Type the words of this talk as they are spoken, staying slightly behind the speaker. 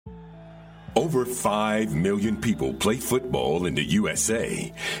Over 5 million people play football in the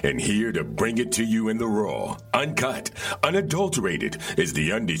USA, and here to bring it to you in the raw, uncut, unadulterated is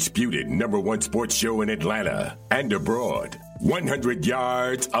the undisputed #1 sports show in Atlanta and abroad. 100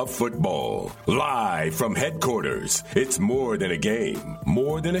 yards of football, live from headquarters. It's more than a game,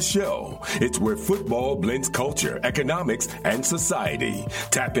 more than a show. It's where football blends culture, economics, and society.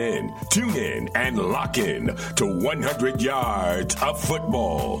 Tap in, tune in, and lock in to 100 yards of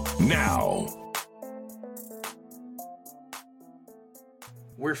football now.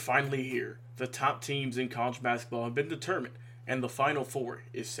 We're finally here. The top teams in college basketball have been determined, and the Final Four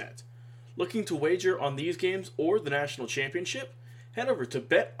is set. Looking to wager on these games or the national championship? Head over to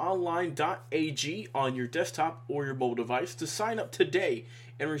betonline.ag on your desktop or your mobile device to sign up today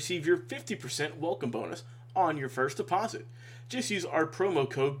and receive your 50% welcome bonus on your first deposit. Just use our promo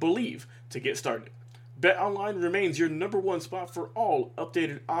code BELIEVE to get started. BetOnline remains your #1 spot for all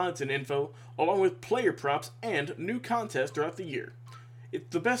updated odds and info, along with player props and new contests throughout the year. It's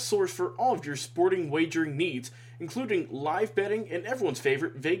the best source for all of your sporting wagering needs, including live betting and everyone's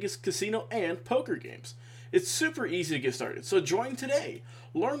favorite Vegas casino and poker games. It's super easy to get started, so join today.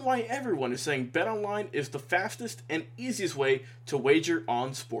 Learn why everyone is saying BetOnline is the fastest and easiest way to wager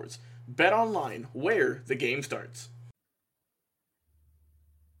on sports. BetOnline, where the game starts.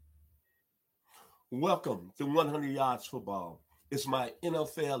 Welcome to 100 Yards Football. It's my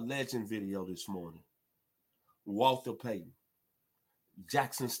NFL legend video this morning. Walter Payton,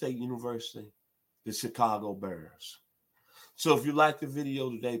 Jackson State University, the Chicago Bears. So if you like the video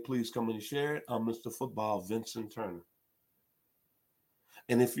today, please come and share it. I'm Mr. Football Vincent Turner.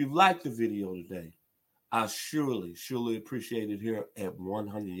 And if you like the video today, I surely appreciate it here at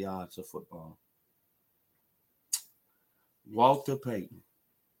 100 Yards of Football. Walter Payton.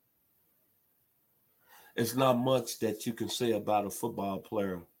 It's not much that you can say about a football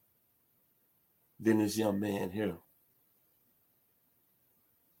player than this young man here.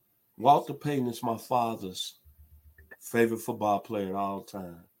 Walter Payton is my father's favorite football player of all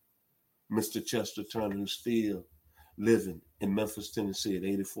time. Mr. Chester Turner, who's still living in Memphis, Tennessee at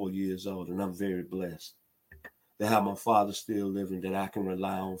 84 years old. And I'm very blessed to have my father still living that I can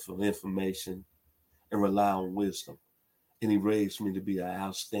rely on for information and rely on wisdom. And he raised me to be an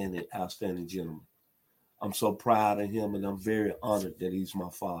outstanding gentleman. I'm so proud of him, and I'm very honored that he's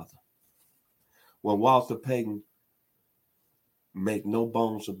my father. Well, Walter Payton, make no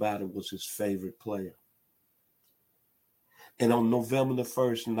bones about it, was his favorite player. And on November the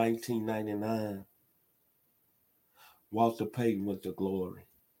 1st, 1999, Walter Payton went to glory.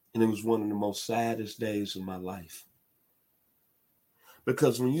 And it was one of the most saddest days of my life.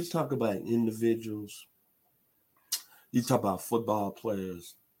 Because when you talk about individuals, you talk about football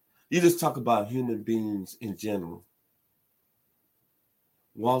players, you just talk about human beings in general.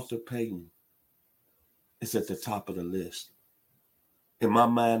 Walter Payton is at the top of the list. In my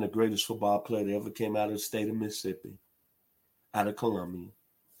mind, the greatest football player that ever came out of the state of Mississippi, out of Columbia.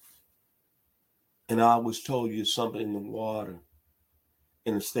 And I always told you something in the water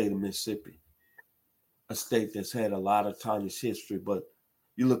in the state of Mississippi, a state that's had a lot of tarnished history, but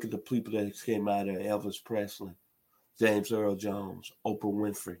you look at the people that came out of there: Elvis Presley, James Earl Jones, Oprah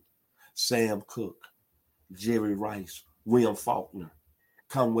Winfrey, Sam Cooke, Jerry Rice, William Faulkner,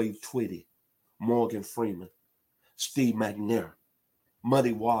 Conway Twitty, Morgan Freeman, Steve McNair,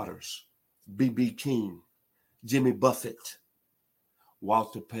 Muddy Waters, B.B. King, Jimmy Buffett.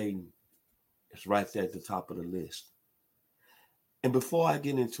 Walter Payton is right there at the top of the list. And before I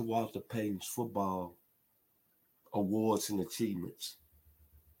get into Walter Payton's football awards and achievements,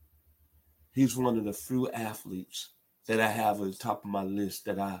 he's one of the few athletes that I have at the top of my list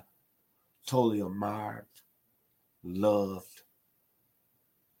that I totally admired, loved,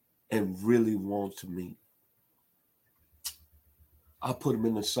 and really want to meet. I put him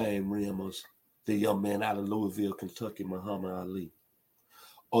in the same realm as the young man out of Louisville, Kentucky, Muhammad Ali,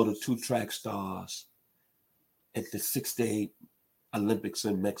 or the two track stars at the '68 Olympics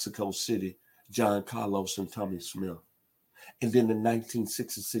in Mexico City, John Carlos and Tommy Smith. And then the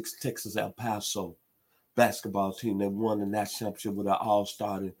 1966 Texas El Paso basketball team that won the national championship with an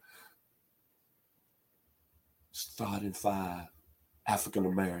all-starting starting five African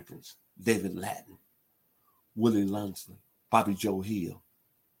Americans: David Lattin, Willie Lunsley, Bobby Joe Hill,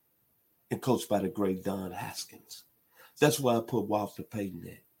 and coached by the great Don Haskins. That's where I put Walter Payton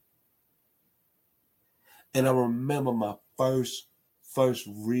at. And I remember my first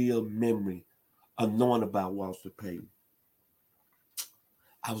real memory of knowing about Walter Payton.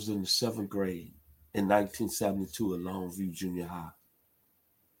 I was in the 7th grade in 1972 at Longview Junior High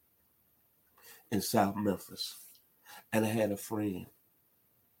in South Memphis. And I had a friend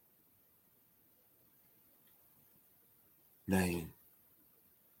named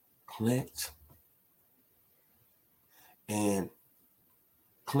Clint. And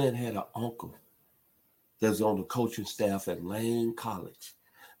Clint had an uncle that was on the coaching staff at Lane College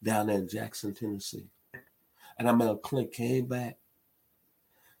down there in Jackson, Tennessee. And I remember Clint came back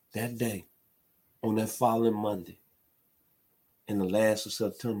that day on that following Monday in the last of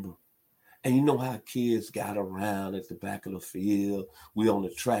September. And you know how kids got around at the back of the field. We on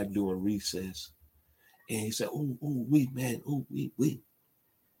the track doing recess. And he said, ooh, man, we.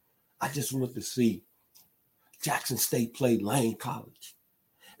 I just went to see Jackson State play Lane College.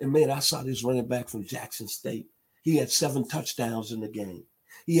 And man, I saw this running back from Jackson State. He had 7 touchdowns in the game.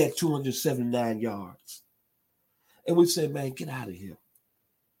 He had 279 yards. And we said, man, get out of here.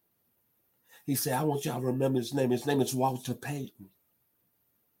 He said, I want y'all to remember his name. His name is Walter Payton.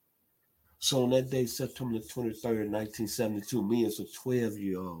 So on that day, September the 23rd, 1972, me as a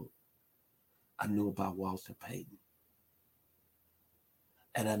 12-year-old, I knew about Walter Payton.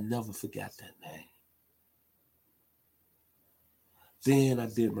 And I never forgot that name. Then I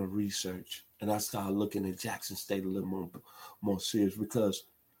did my research and I started looking at Jackson State a little more serious because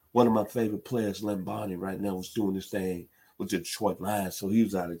one of my favorite players, Len Barney, right now was doing this thing with the Detroit Lions, so he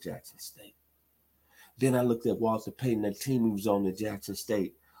was out of Jackson State. Then I looked at Walter Payton, that team he was on at Jackson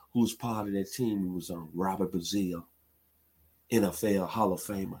State, who was part of that team he was on, Robert Brazile, NFL Hall of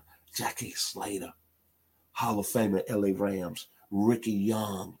Famer, Jackie Slater, Hall of Famer, LA Rams, Ricky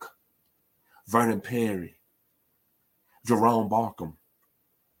Young, Vernon Perry, Jerome Barkham.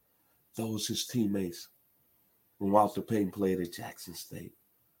 Those his teammates when Walter Payton played at Jackson State.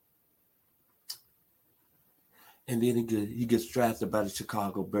 And then he gets drafted by the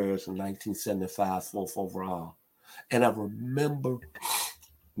Chicago Bears in 1975, 4th overall. And I remember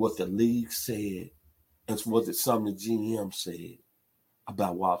what the league said and what some of the GM said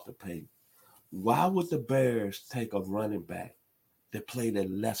about Walter Payton. Why would the Bears take a running back that played at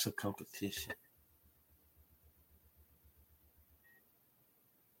lesser competition?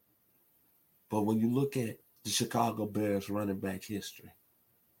 But when you look at the Chicago Bears running back history,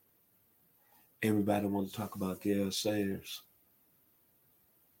 everybody wants to talk about Gale Sayers.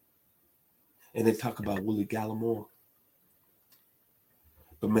 And they talk about Willie Gallimore.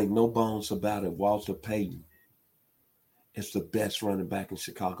 But make no bones about it, Walter Payton is the best running back in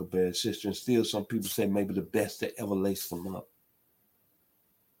Chicago Bears history. And still some people say maybe the best that ever laced them up.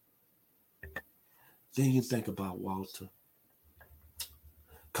 Then you think about Walter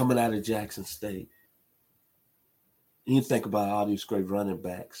coming out of Jackson State. And you think about all these great running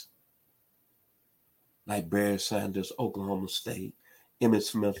backs like Barry Sanders, Oklahoma State, Emmitt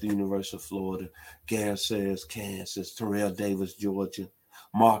Smith, the University of Florida, Gale Sayers, Kansas, Terrell Davis, Georgia,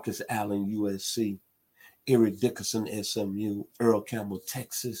 Marcus Allen, USC, Eric Dickerson, SMU, Earl Campbell,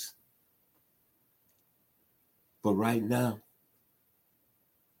 Texas. But right now,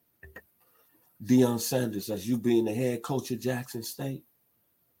 Deion Sanders, as you being the head coach at Jackson State,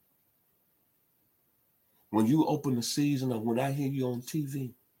 when you open the season or when I hear you on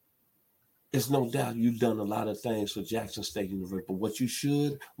TV, it's no doubt you've done a lot of things for Jackson State University. But what you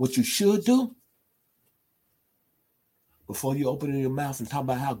should do, before you open your mouth and talk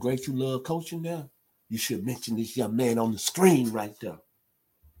about how great you love coaching there, you should mention this young man on the screen right there.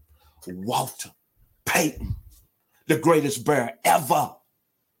 Walter Payton, the greatest Bear ever.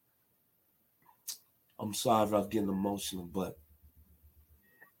 I'm sorry if I'm getting emotional, but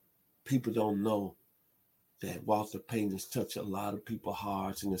people don't know that Walter Payton has touched a lot of people's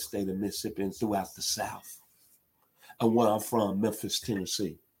hearts in the state of Mississippi and throughout the South. And where I'm from, Memphis,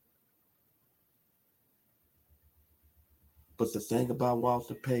 Tennessee. But the thing about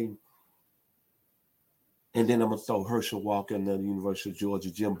Walter Payton, and then I'm going to throw Herschel Walker in the University of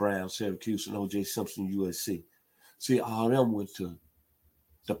Georgia, Jim Brown, Syracuse, and O.J. Simpson, USC. See, all of them went to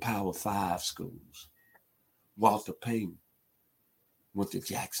the Power 5 schools. Walter Payton went to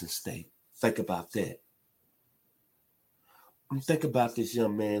Jackson State. Think about that. Think about this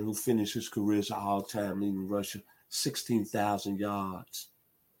young man who finished his career as an all-time leading rusher, 16,000 yards,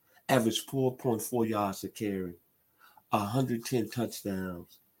 averaged 4.4 yards a carry, 110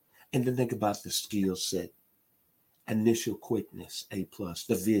 touchdowns. And then think about the skill set. Initial quickness, A+,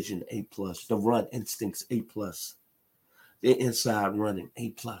 the vision, A+, the run instincts, A+, the inside running,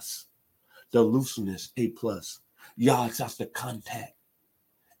 A+, the looseness, A+, yards after contact,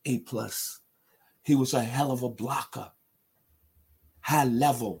 A+. He was a hell of a blocker. High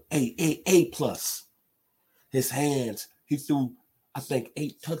level, A+. His hands, he threw, I think,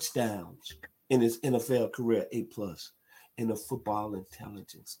 8 touchdowns in his NFL career, A+. And the football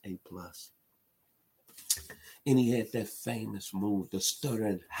intelligence, A+. And he had that famous move, the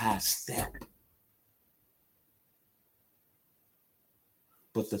stuttering high step.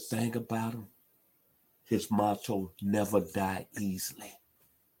 But the thing about him, his motto, never die easily.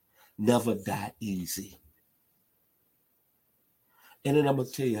 Never die easy. And then I'm going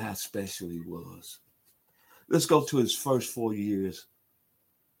to tell you how special he was. Let's go to his first 4 years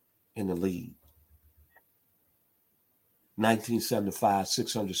in the league. 1975,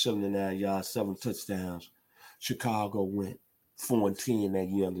 679 yards, 7 touchdowns. Chicago went 4-10 that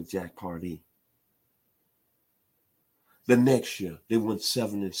year under Jack Pardee. The next year, they went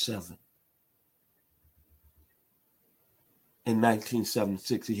 7-7. In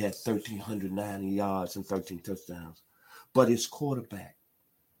 1976, he had 1,390 yards and 13 touchdowns. But his quarterback,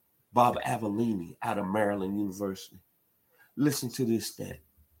 Bob Avellini, out of Maryland University, listen to this stat.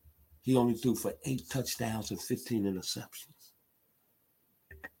 He only threw for 8 touchdowns and 15 interceptions.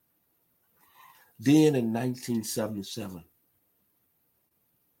 Then in 1977,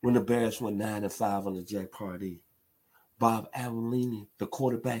 when the Bears went 9-5 under Jack Pardee, Bob Avellini, the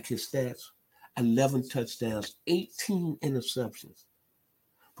quarterback, his stats, 11 touchdowns, 18 interceptions.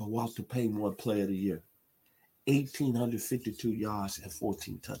 But Walter Payton won Player of the Year, 1,852 yards and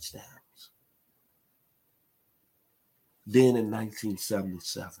 14 touchdowns. Then in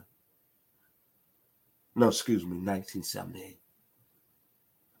 1978,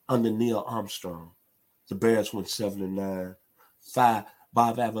 under Neil Armstrong, the Bears went 7-9.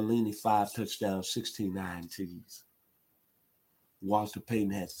 Bob Avellini, 5 touchdowns, 16 INTs. Walter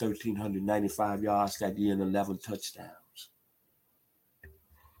Payton had 1,395 yards that year and 11 touchdowns.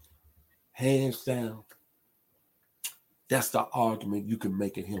 Hands down, that's the argument you can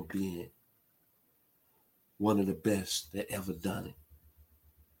make of him being one of the best that ever done it.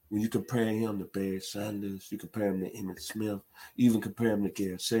 When you compare him to Barry Sanders, you compare him to Emmitt Smith, even compare him to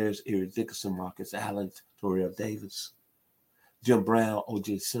Gary Sayers, Eric Dickerson, Marcus Allen, Terrell Davis, Jim Brown,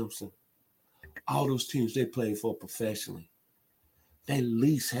 O.J. Simpson. All those teams they played for professionally, they at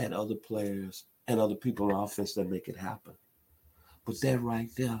least had other players and other people on offense that make it happen. But that right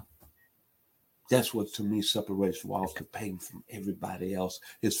there, that's what to me separates Walter Payton from everybody else,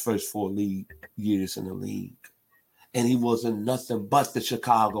 his first 4 years in the league. And he wasn't nothing but the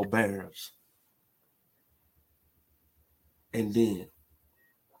Chicago Bears. And then,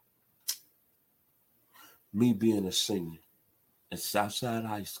 me being a senior at Southside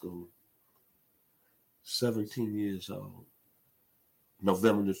High School, 17 years old,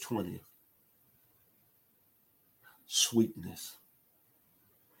 November the 20th, Sweetness,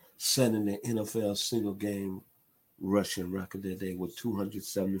 setting the NFL single game rushing record that day with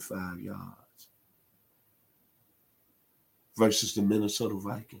 275 yards. Versus the Minnesota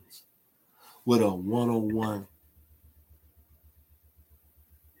Vikings with a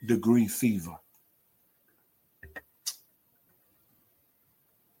 101-degree fever.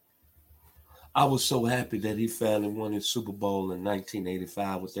 I was so happy that he finally won his Super Bowl in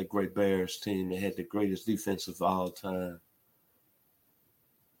 1985 with that great Bears team that had the greatest defense of all time.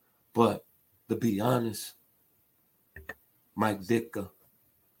 But to be honest, Mike Ditka,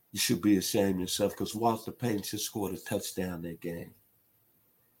 you should be ashamed of yourself because Walter Payton just scored a touchdown that game.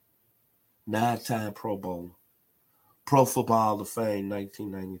 9-time Pro Bowler. Pro Football Hall of Fame,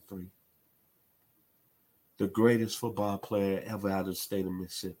 1993. The greatest football player ever out of the state of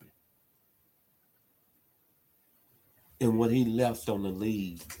Mississippi. And what he left on the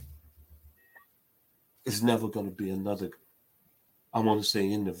league is never going to be another, I want to say,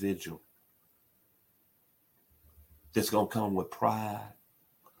 individual that's going to come with pride,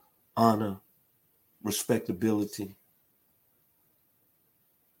 honor, respectability.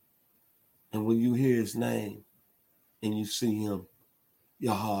 And when you hear his name and you see him,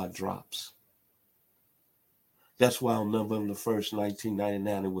 your heart drops. That's why on November 1st,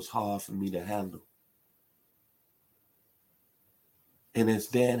 1999, it was hard for me to handle. And as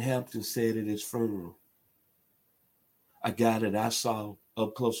Dan Hampton said at his funeral, a guy that I saw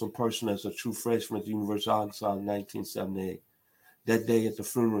up close and personal as a true freshman at the University of Arkansas in 1978, that day at the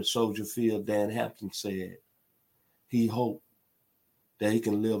funeral at Soldier Field, Dan Hampton said he hoped that he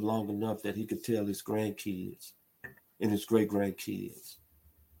can live long enough that he could tell his grandkids and his great-grandkids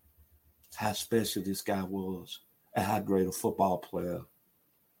how special this guy was and how great a football player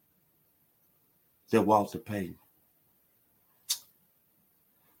that Walter Payton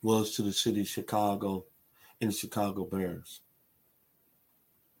was to the city of Chicago and the Chicago Bears.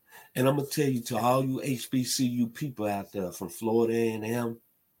 And I'm going to tell you, to all you HBCU people out there, from Florida A&M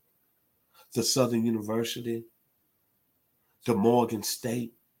to Southern University, to Morgan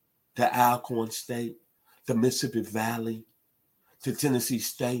State, to Alcorn State, to Mississippi Valley, to Tennessee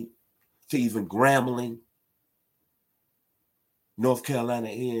State, to even Grambling, North Carolina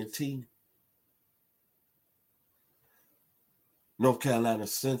A&T. North Carolina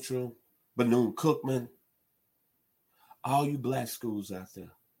Central, Bethune-Cookman, all you black schools out there.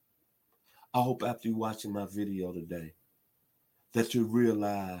 I hope after you watching my video today that you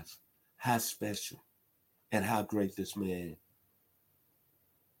realize how special and how great this man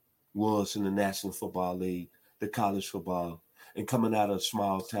was in the National Football League, the college football, and coming out of a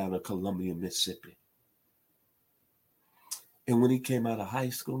small town of Columbia, Mississippi. And when he came out of high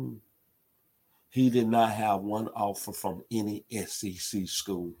school, he did not have one offer from any SEC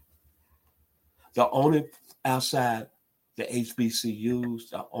school. The only outside the HBCUs,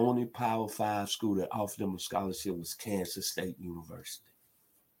 the only Power 5 school that offered him a scholarship was Kansas State University.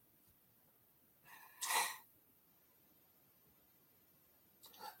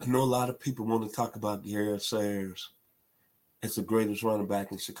 I know a lot of people want to talk about Gary Sayers as the greatest running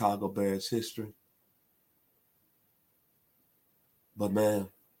back in Chicago Bears history. But man,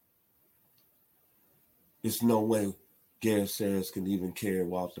 there's no way Gary Sayers can even carry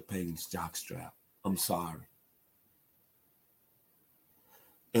Walter Payton's jockstrap. I'm sorry.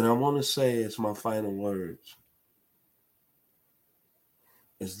 And I want to say as my final words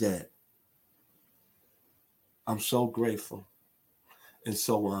is that I'm so grateful and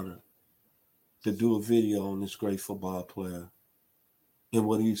so honored to do a video on this great football player and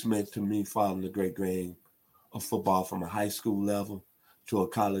what he's meant to me following the great game of football from a high school level to a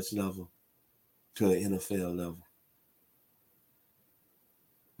college level to an NFL level.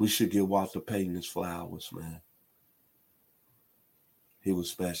 We should give Walter Payton his flowers, man. He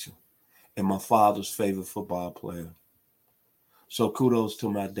was special. And my father's favorite football player. So kudos to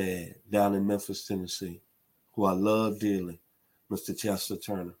my dad down in Memphis, Tennessee, who I love dearly, Mr. Chester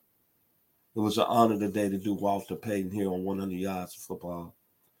Turner. It was an honor today to do Walter Payton here on 100 Yards of Football.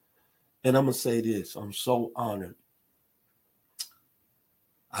 And I'm going to say this. I'm so honored.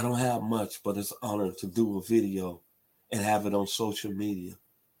 I don't have much, but it's an honor to do a video and have it on social media.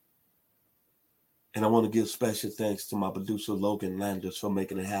 And I want to give special thanks to my producer, Logan Landers, for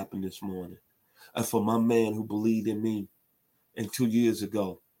making it happen this morning. And for my man who believed in me. And 2 years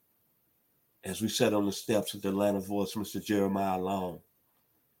ago, as we sat on the steps at the Atlanta Voice, Mr. Jeremiah Long,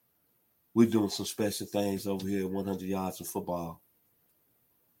 we're doing some special things over here at 100 Yards of Football.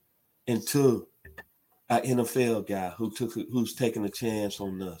 And to our NFL guy who's taking a chance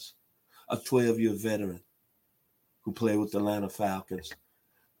on us, a 12-year veteran who played with the Atlanta Falcons,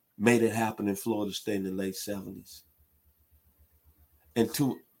 made it happen in Florida State in the late 70s. And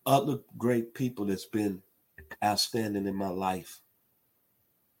to other great people that's been outstanding in my life,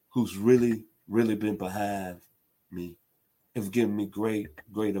 who's really, really been behind me, have given me great,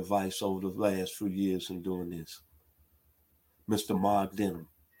 great advice over the last few years in doing this. Mr. Mark Denham,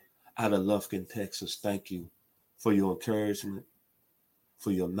 out of Lufkin, Texas, thank you for your encouragement,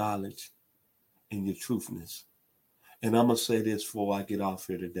 for your knowledge, and your truthness. And I'm going to say this before I get off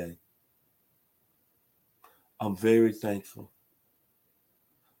here today. I'm very thankful.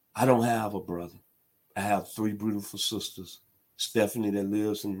 I don't have a brother. I have 3 beautiful sisters. Stephanie that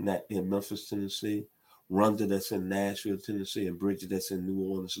lives in Memphis, Tennessee. Rhonda that's in Nashville, Tennessee. And Bridget that's in New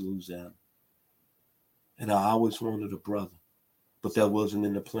Orleans, Louisiana. And I always wanted a brother. But that wasn't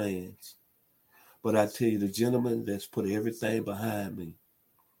in the plans. But I tell you, the gentleman that's put everything behind me.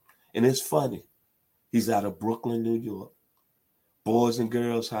 And it's funny. He's out of Brooklyn, New York. Boys and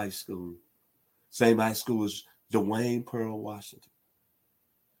Girls High School. Same high school as Dwayne Pearl, Washington.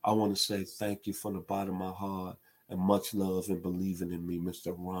 I want to say thank you from the bottom of my heart and much love and believing in me,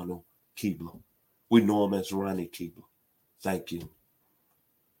 Mr. Ronald Keebler. We know him as Ronnie Keebler. Thank you.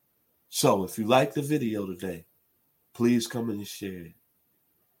 So if you like the video today, please come in and share it.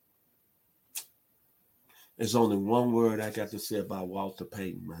 There's only one word I got to say about Walter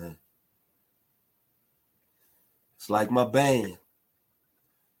Payton, man. It's like my band,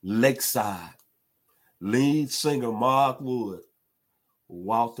 Lakeside, lead singer Mark Wood,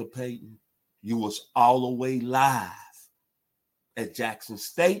 Walter Payton, you was all the way live at Jackson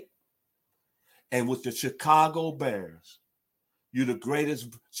State and with the Chicago Bears. You're the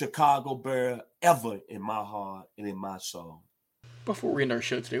greatest Chicago Bear ever in my heart and in my soul. Before we end our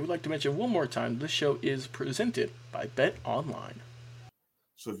show today, we'd like to mention one more time, this show is presented by Bet Online.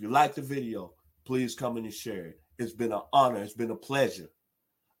 So if you like the video, please come in and share it. It's been an honor. It's been a pleasure.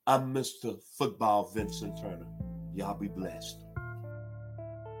 I'm Mr. Football Vincent Turner. Y'all be blessed.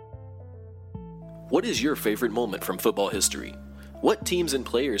 What is your favorite moment from football history? What teams and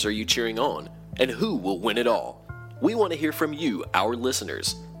players are you cheering on? And who will win it all? We want to hear from you, our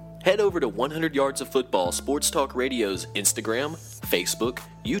listeners. Head over to 100 Yards of Football Sports Talk Radio's Instagram, Facebook,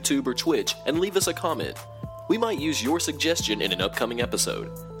 YouTube, or Twitch and leave us a comment. We might use your suggestion in an upcoming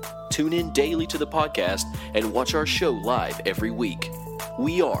episode. tune in daily to the podcast and watch our show live every week.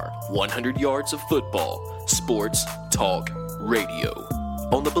 We are 100 Yards of Football, Sports Talk Radio,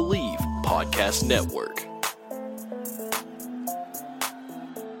 on the Believe Podcast Network.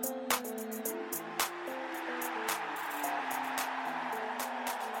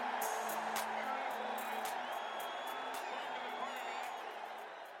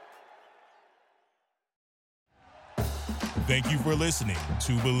 Thank you for listening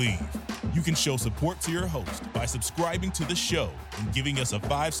to Believe. You can show support to your host by subscribing to the show and giving us a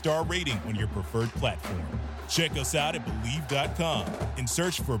 5-star rating on your preferred platform. Check us out at Believe.com and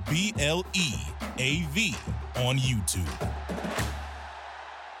search for BLEAV on YouTube.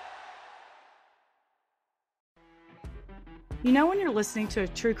 You know when you're listening to a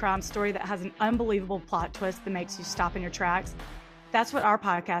true crime story that has an unbelievable plot twist that makes you stop in your tracks? That's what our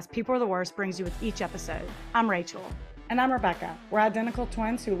podcast, People Are the Worst, brings you with each episode. I'm Rachel. And I'm Rebecca. We're identical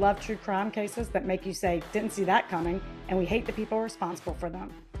twins who love true crime cases that make you say, didn't see that coming, and we hate the people responsible for them.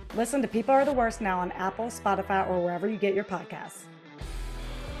 Listen to People Are the Worst now on Apple, Spotify, or wherever you get your podcasts.